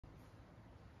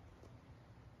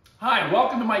Hi,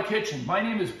 welcome to my kitchen. My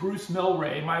name is Fruit and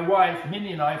Veggie. My wife,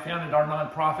 Mindy, and I founded our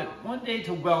nonprofit One Day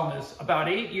to Wellness about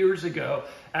 8 years ago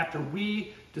after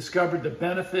we discovered the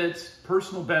benefits,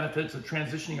 personal benefits of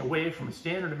transitioning away from a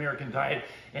standard American diet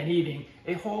and eating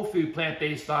a whole food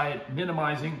plant-based diet,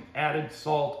 minimizing added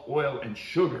salt, oil, and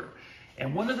sugar.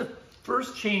 And one of the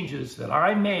first changes that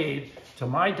I made to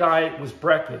my diet was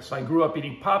breakfast. I grew up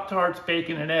eating Pop-Tarts,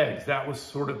 bacon, and eggs. That was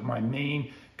sort of my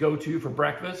main go-to for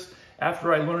breakfast.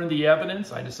 After I learned the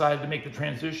evidence, I decided to make the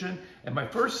transition. And my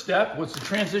first step was to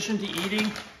transition to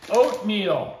eating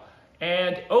oatmeal.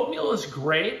 And oatmeal is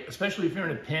great, especially if you're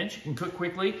in a pinch. You can cook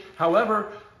quickly.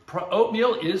 However,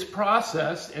 oatmeal is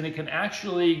processed, and it can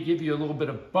actually give you a little bit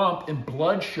of bump in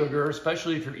blood sugar,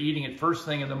 especially if you're eating it first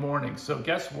thing in the morning. So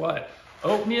guess what?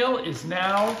 Oatmeal is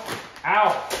now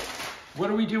out. What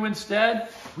do we do instead?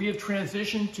 We have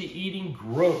transitioned to eating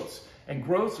groats. And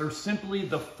groats are simply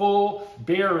the full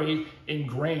berry in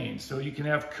grains. So you can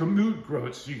have kamut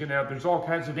groats. You can have, there's all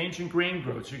kinds of ancient grain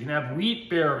groats. You can have wheat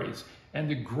berries. And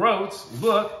the groats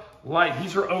look like,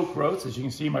 these are oat groats. As you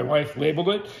can see, my wife labeled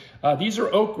it. These are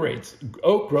oat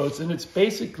groats, and it's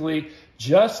basically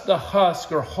just the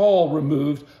husk or hull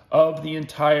removed of the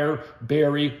entire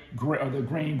berry, or the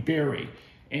grain berry.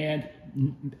 And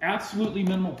absolutely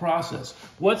minimal process.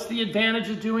 What's the advantage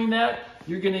of doing that?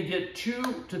 You're going to get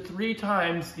 2 to 3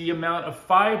 times the amount of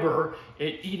fiber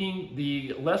at eating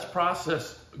the less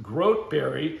processed groat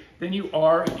berry than you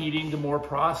are eating the more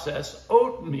processed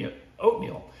oatmeal.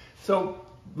 So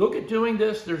look at doing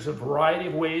this. There's a variety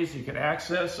of ways you can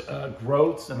access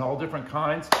groats and all different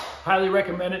kinds. Highly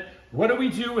recommend it. What do we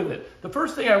do with it? The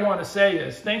first thing I want to say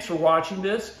is thanks for watching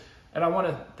this. And I want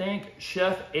to thank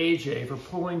Chef AJ for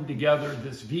pulling together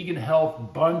this vegan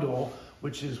health bundle,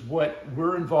 which is what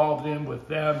we're involved in with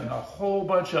them and a whole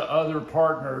bunch of other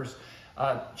partners.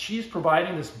 She's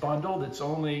providing this bundle that's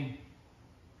only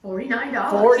 $49.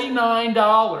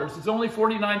 $49. It's only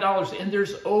 $49, and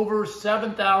there's over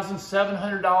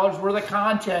 $7,700 worth of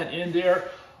content in there.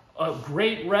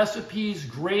 Great recipes,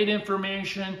 great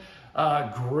information.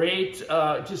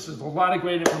 Just a lot of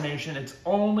great information. It's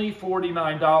only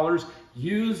 $49.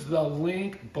 Use the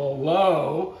link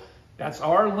below. That's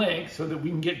our link so that we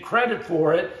can get credit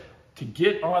for it to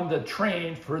get on the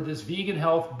train for this vegan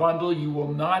health bundle. You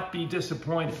will not be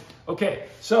disappointed. Okay,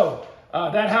 so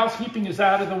that housekeeping is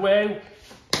out of the way.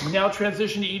 We now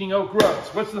transition to eating oat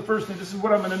groats. What's the first thing? This is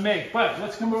what I'm going to make. But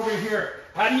let's come over here.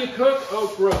 How do you cook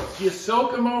oat groats? You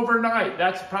soak them overnight.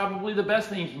 That's probably the best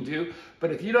thing you can do.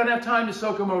 But if you don't have time to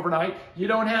soak them overnight, you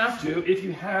don't have to if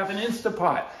you have an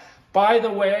Instapot. By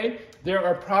the way, there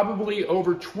are probably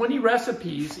over 20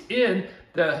 recipes in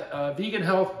the vegan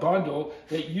health bundle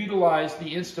that utilize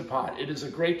the Instapot. It is a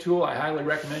great tool. I highly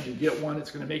recommend you get one.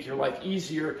 It's going to make your life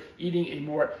easier eating a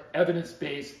more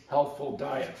evidence-based, healthful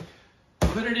diet.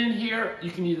 Put it in here.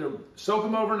 You can either soak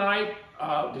them overnight.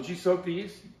 Did you soak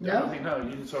these? No. No, you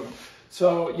didn't soak them.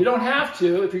 So you don't have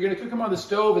to. If you're going to cook them on the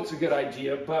stove, it's a good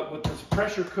idea. But with this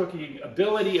pressure cooking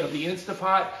ability of the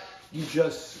Instapot,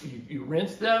 you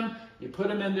rinse them. You put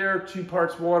them in there, 2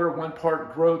 parts water, 1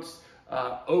 part groats,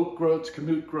 oat groats,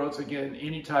 kamut groats. Again,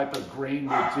 any type of grain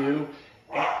will do.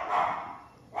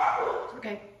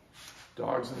 Okay.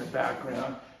 Dogs in the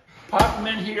background. Pop them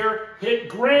in here, hit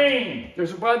grain.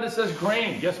 There's a button that says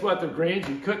grain. Guess what? They're grains.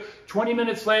 You cook 20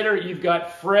 minutes later, you've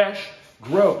got fresh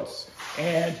groats.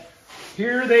 And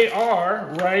here they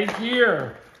are right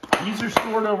here. These are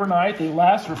stored overnight. They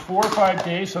last for 4 or 5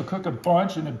 days, so cook a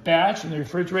bunch in a batch in the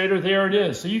refrigerator. There it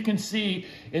is. So you can see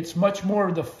it's much more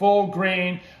of the full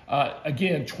grain.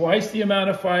 Again, twice the amount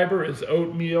of fiber as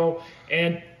oatmeal.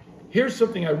 And here's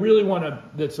something I really want to,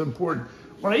 that's important.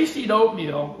 When I used to eat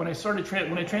oatmeal, when I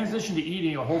transitioned to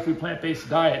eating a whole food plant-based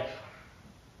diet,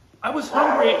 I was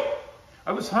hungry.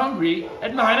 I was hungry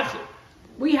at 9 o'clock.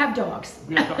 We have dogs.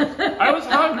 I was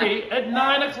hungry at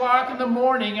 9 o'clock in the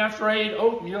morning after I ate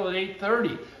oatmeal at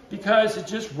 8:30 because it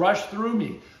just rushed through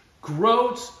me.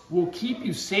 Groats will keep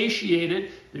you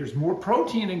satiated. There's more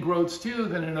protein in groats too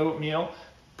than in oatmeal.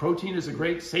 Protein is a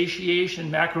great satiation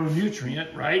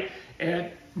macronutrient, right?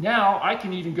 And now I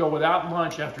can even go without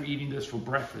lunch after eating this for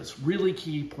breakfast. Really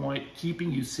key point,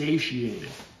 keeping you satiated.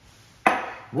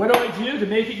 What do I do to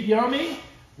make it yummy?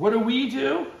 What do we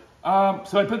do?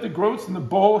 So I put the groats in the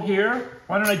bowl here.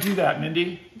 Why don't I do that,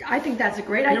 Mindy? I think that's a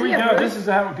great idea. Here we go. Bruce. This is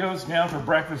how it goes down for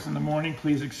breakfast in the morning.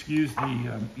 Please excuse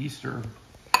the Easter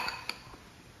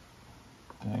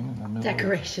thing in the middle.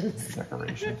 Decorations.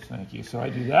 Decorations, thank you. So I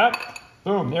do that.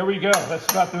 Boom, there we go. That's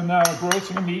about the amount of groats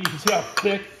I'm going to eat. You can see how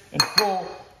thick and full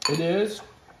it is.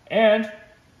 And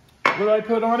what do I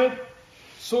put on it?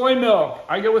 Soy milk.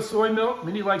 I go with soy milk.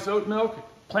 Mindy likes oat milk.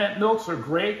 Plant milks are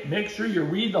great. Make sure you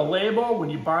read the label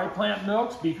when you buy plant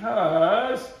milks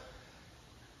because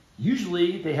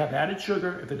usually they have added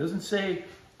sugar. If it doesn't say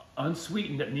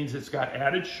unsweetened, that means it's got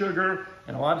added sugar.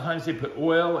 And a lot of times they put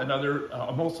oil and other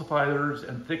emulsifiers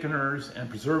and thickeners and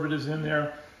preservatives in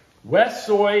there. West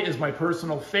soy is my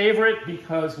personal favorite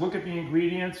because look at the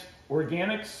ingredients.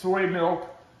 Organic soy milk,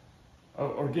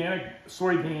 organic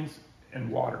soybeans, and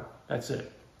water. That's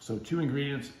it. So 2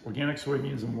 ingredients, organic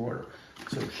soybeans and water.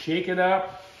 So shake it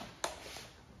up,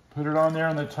 put it on there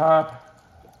on the top.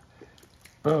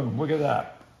 Boom, look at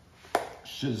that.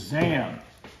 Shazam.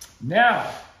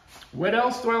 Now, what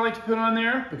else do I like to put on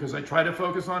there? Because I try to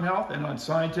focus on health and on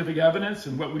scientific evidence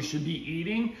and what we should be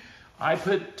eating. I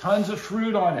put tons of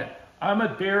fruit on it. I'm a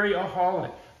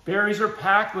berryaholic. Berries are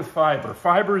packed with fiber.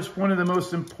 Fiber is one of the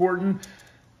most important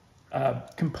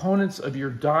components of your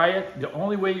diet. The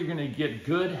only way you're going to get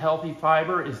good, healthy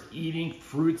fiber is eating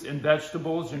fruits and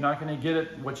vegetables. You're not going to get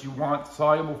it what you want,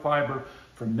 soluble fiber,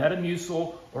 from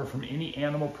Metamucil or from any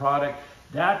animal product.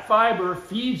 That fiber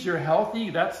feeds your healthy,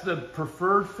 that's the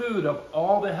preferred food of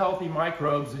all the healthy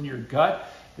microbes in your gut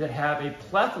that have a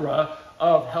plethora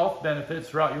of health benefits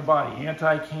throughout your body.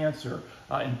 Anti-cancer,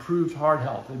 improved heart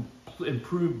health,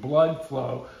 improved blood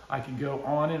flow. I can go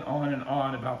on and on and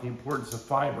on about the importance of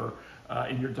fiber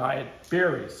in your diet.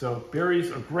 Berries. So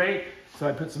berries are great. So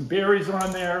I put some berries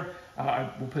on there. I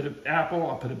will put an apple,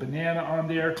 I'll put a banana on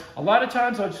there. A lot of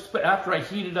times I'll just put, after I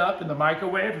heat it up in the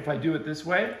microwave, if I do it this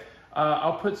way,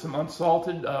 I'll put some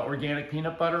unsalted organic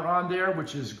peanut butter on there,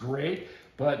 which is great.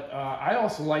 But I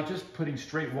also like just putting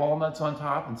straight walnuts on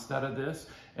top instead of this.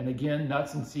 And again,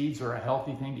 nuts and seeds are a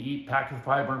healthy thing to eat, packed with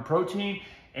fiber and protein.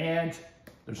 And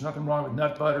there's nothing wrong with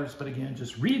nut butters, but again,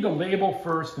 just read the label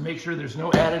first to make sure there's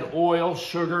no added oil,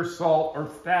 sugar, salt, or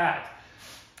fat.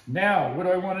 Now, what do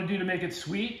I want to do to make it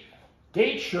sweet?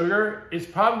 Date sugar is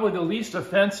probably the least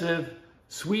offensive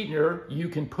sweetener you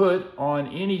can put on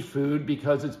any food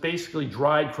because it's basically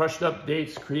dried, crushed up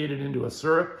dates created into a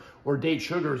syrup, or date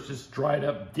sugar is just dried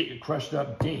up, crushed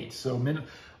up dates. So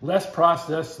less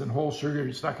processed than whole sugar.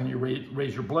 It's not going to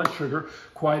raise your blood sugar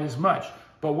quite as much.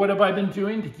 But what have I been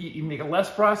doing to make it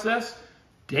less processed?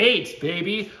 Dates,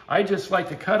 baby. I just like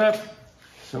to cut up.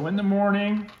 So in the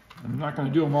morning, I'm not going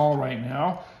to do them all right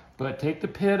now, but take the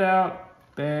pit out,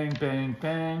 bang, bang,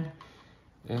 bang.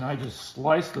 And I just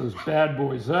slice those bad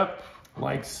boys up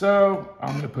like so.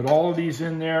 I'm going to put all of these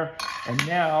in there. And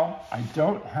now I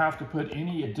don't have to put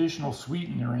any additional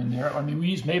sweetener in there. I mean, we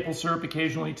use maple syrup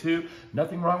occasionally too.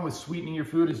 Nothing wrong with sweetening your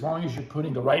food as long as you're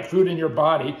putting the right food in your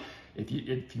body.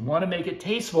 If you want to make it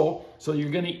tasteful, so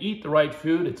you're going to eat the right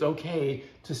food, it's okay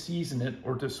to season it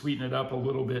or to sweeten it up a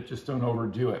little bit. Just don't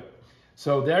overdo it.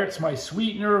 So there's my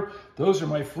sweetener. Those are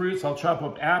my fruits. I'll chop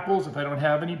up apples if I don't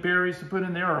have any berries to put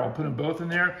in there, or I'll put them both in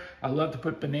there. I love to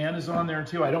put bananas on there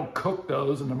too. I don't cook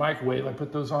those in the microwave. I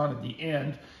put those on at the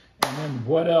end. And then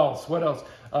what else? What else?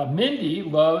 Mindy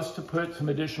loves to put some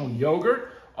additional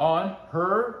yogurt on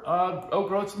her oat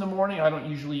groats in the morning. I don't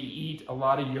usually eat a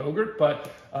lot of yogurt,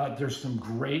 but there's some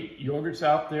great yogurts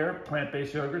out there,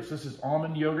 plant-based yogurts. This is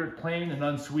almond yogurt, plain and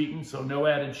unsweetened, so no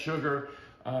added sugar.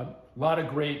 A lot of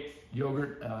great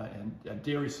yogurt and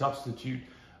dairy substitute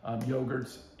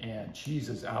yogurts and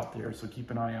cheeses out there, so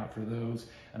keep an eye out for those.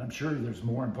 And I'm sure there's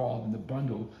more involved in the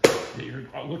bundle that you're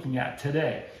looking at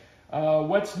today.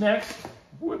 What's next?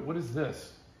 What is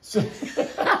this?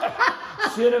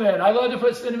 Cinnamon. I love to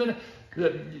put cinnamon.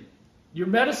 Your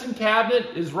medicine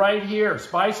cabinet is right here.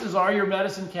 Spices are your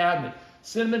medicine cabinet.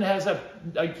 Cinnamon has,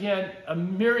 again, a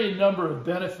myriad number of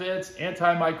benefits,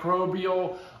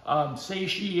 antimicrobial,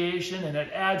 satiation, and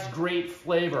it adds great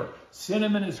flavor.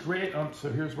 Cinnamon is great. So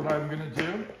here's what I'm going to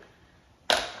do.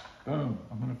 Boom.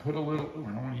 I'm going to put a little, I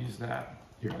don't want to use that.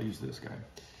 Here, I'll use this guy.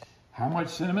 How much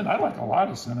cinnamon? I like a lot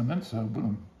of cinnamon, so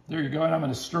boom. There you go, and I'm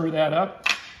going to stir that up.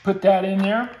 Put that in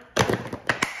there.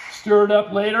 Stir it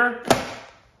up later.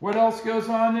 What else goes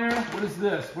on there? What is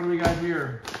this? What do we got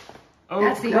here?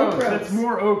 Oat groats. That's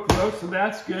more oat groats, so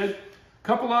that's good. A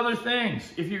couple other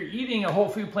things. If you're eating a whole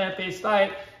food plant-based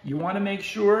diet, you want to make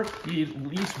sure you eat at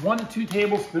least 1 to 2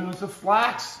 tablespoons of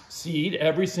flax seed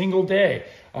every single day.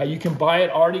 You can buy it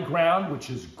already ground,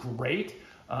 which is great.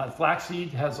 Flaxseed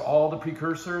has all the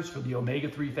precursors for the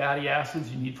omega-3 fatty acids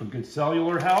you need for good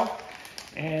cellular health.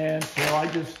 And so I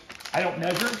don't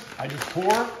measure, I just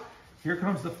pour. Here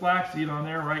comes the flaxseed on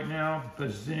there right now. The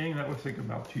zing, that looks like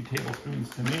about 2 tablespoons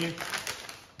to me.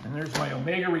 And there's my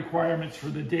omega requirements for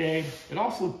the day. It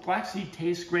also, flaxseed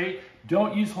tastes great.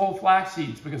 Don't use whole flax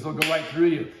seeds because they'll go right through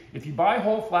you. If you buy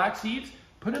whole flax seeds,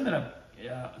 put them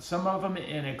some of them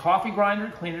in a coffee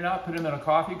grinder, clean it out, put them in a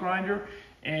coffee grinder,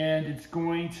 and it's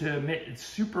going to make it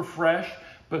super fresh,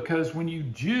 because when you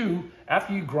do,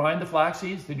 after you grind the flax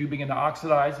seeds, they do begin to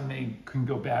oxidize and they can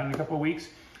go bad in a couple of weeks.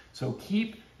 So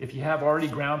if you have already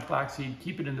ground flaxseed,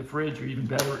 keep it in the fridge, or even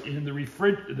better, in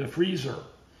the freezer.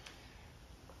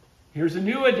 Here's a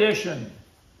new addition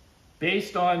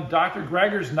based on Dr.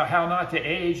 Greger's How Not to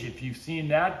Age. If you've seen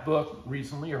that book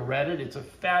recently or read it, it's a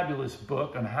fabulous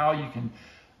book on how you can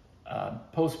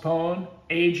postpone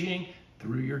aging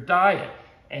through your diet.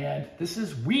 And this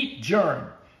is wheat germ.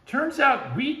 Turns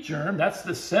out wheat germ, that's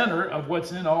the center of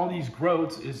what's in all these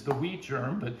groats, is the wheat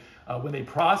germ. But when they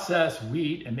process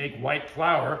wheat and make white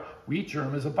flour, wheat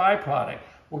germ is a byproduct.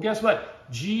 Well, guess what?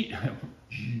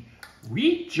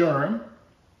 Wheat germ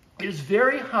is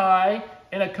very high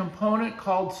in a component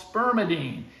called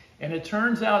spermidine. And it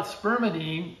turns out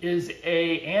spermidine is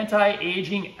an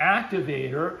anti-aging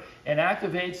activator and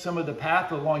activates some of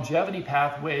the longevity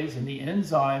pathways and the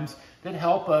enzymes that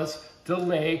help us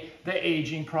delay the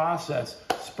aging process.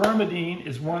 Spermidine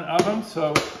is one of them.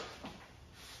 So,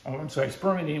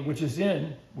 spermidine, which is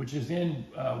in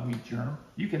wheat germ.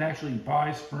 You can actually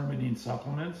buy spermidine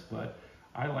supplements, but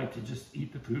I like to just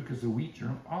eat the food because the wheat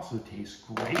germ also tastes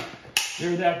great.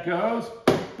 There that goes.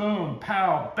 Boom,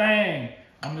 pow, bang.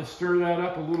 I'm going to stir that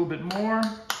up a little bit more.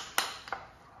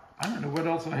 I don't know what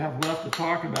else I have left to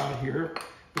talk about here,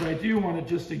 but I do want to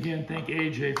just again thank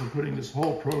AJ for putting this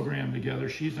whole program together.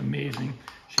 She's amazing.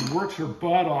 She works her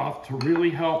butt off to really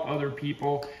help other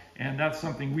people, and that's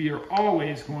something we are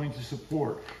always going to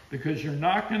support, because you're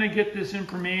not going to get this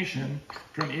information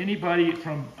from anybody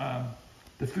from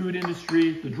the food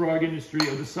industry, the drug industry,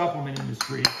 or the supplement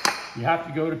industry. You have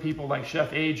to go to people like Chef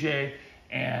AJ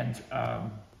and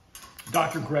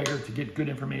Dr. Greger to get good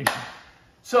information.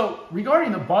 So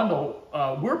regarding the bundle,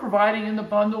 we're providing in the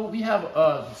bundle, we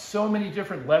have so many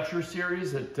different lecture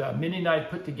series that Mindy and I have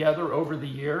put together over the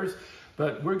years,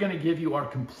 but we're going to give you our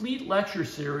complete lecture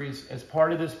series as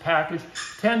part of this package.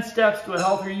 10 steps to a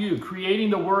healthier you, creating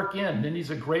the work in.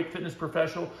 Mindy's a great fitness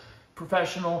professional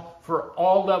for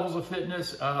all levels of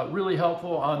fitness, really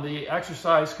helpful on the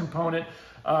exercise component.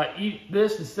 Eat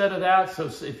this instead of that. So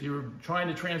if you're trying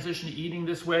to transition to eating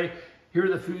this way, here are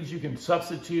the foods you can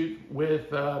substitute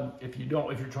with if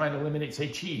you're trying to eliminate, say,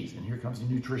 cheese. And here comes the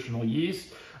nutritional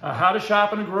yeast. How to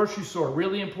shop in a grocery store,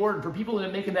 really important. For people that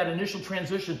are making that initial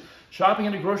transition, shopping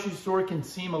in a grocery store can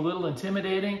seem a little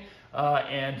intimidating.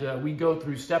 And we go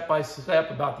through step by step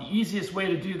about the easiest way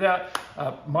to do that.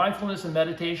 Mindfulness and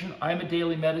meditation. I'm a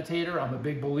daily meditator. I'm a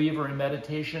big believer in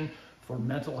meditation for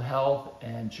mental health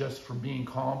and just for being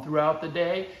calm throughout the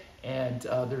day. And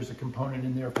there's a component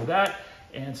in there for that.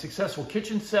 And successful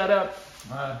kitchen setup.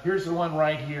 Here's the one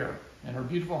right here in our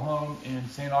beautiful home in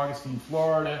St. Augustine,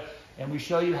 Florida. And we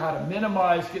show you how to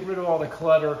minimize, get rid of all the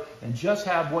clutter, and just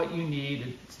have what you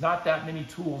need. It's not that many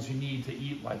tools you need to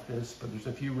eat like this, but there's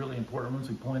a few really important ones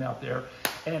we point out there.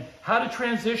 And how to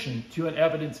transition to an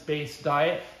evidence-based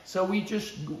diet. So we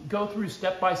just go through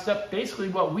step by step, basically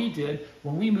what we did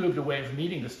when we moved away from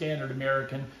eating the standard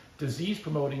American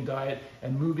disease-promoting diet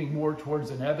and moving more towards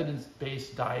an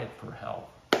evidence-based diet for health.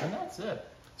 And that's it.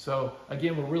 So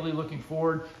again, we're really looking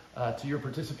forward to your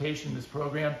participation in this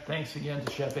program. Thanks again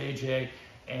to Chef AJ,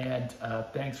 and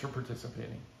thanks for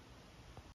participating.